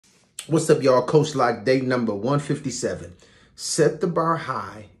What's up, y'all? Coach Lock, day number 157. Set the bar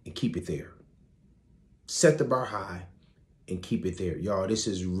high and keep it there. Set the bar high and keep it there. Y'all, this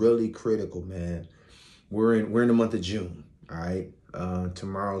is really critical, man. We're in the month of June, all right?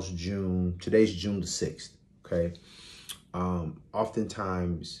 Today's June the 6th, okay?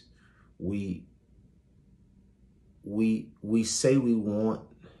 Oftentimes we say we want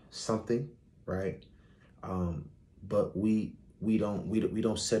something, right? But we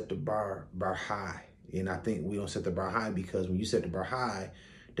don't set the bar high. And I think we don't set the bar high because when you set the bar high,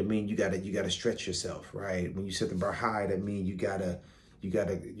 that means you gotta stretch yourself, right? When you set the bar high, that means you gotta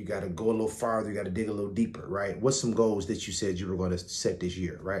go a little farther, you gotta dig a little deeper, right? What's some goals that you said you were gonna set this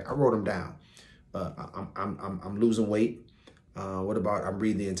year, right? I wrote them down. I'm losing weight. What about I'm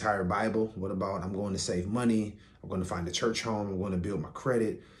reading the entire Bible? What about I'm going to save money? I'm going to find a church home. I'm going to build my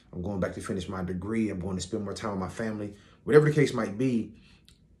credit. I'm going back to finish my degree. I'm going to spend more time with my family. Whatever the case might be,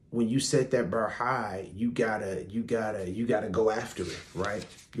 when you set that bar high, you gotta go after it, right?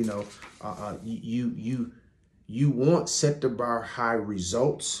 You know, you want set the bar high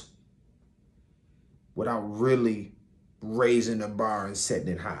results without really raising the bar and setting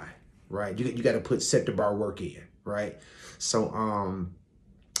it high, right? You got to set the bar work in, right? So,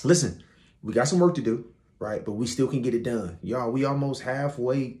 listen, we got some work to do, right? But we still can get it done. Y'all, we almost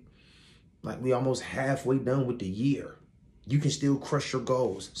halfway done with the year. You can still crush your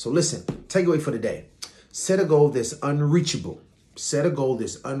goals. So listen, takeaway for the day. Set a goal that's unreachable. Set a goal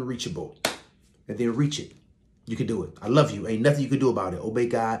that's unreachable and then reach it. You can do it. I love you. Ain't nothing you can do about it. Obey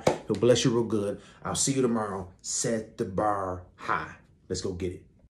God. He'll bless you real good. I'll see you tomorrow. Set the bar high. Let's go get it.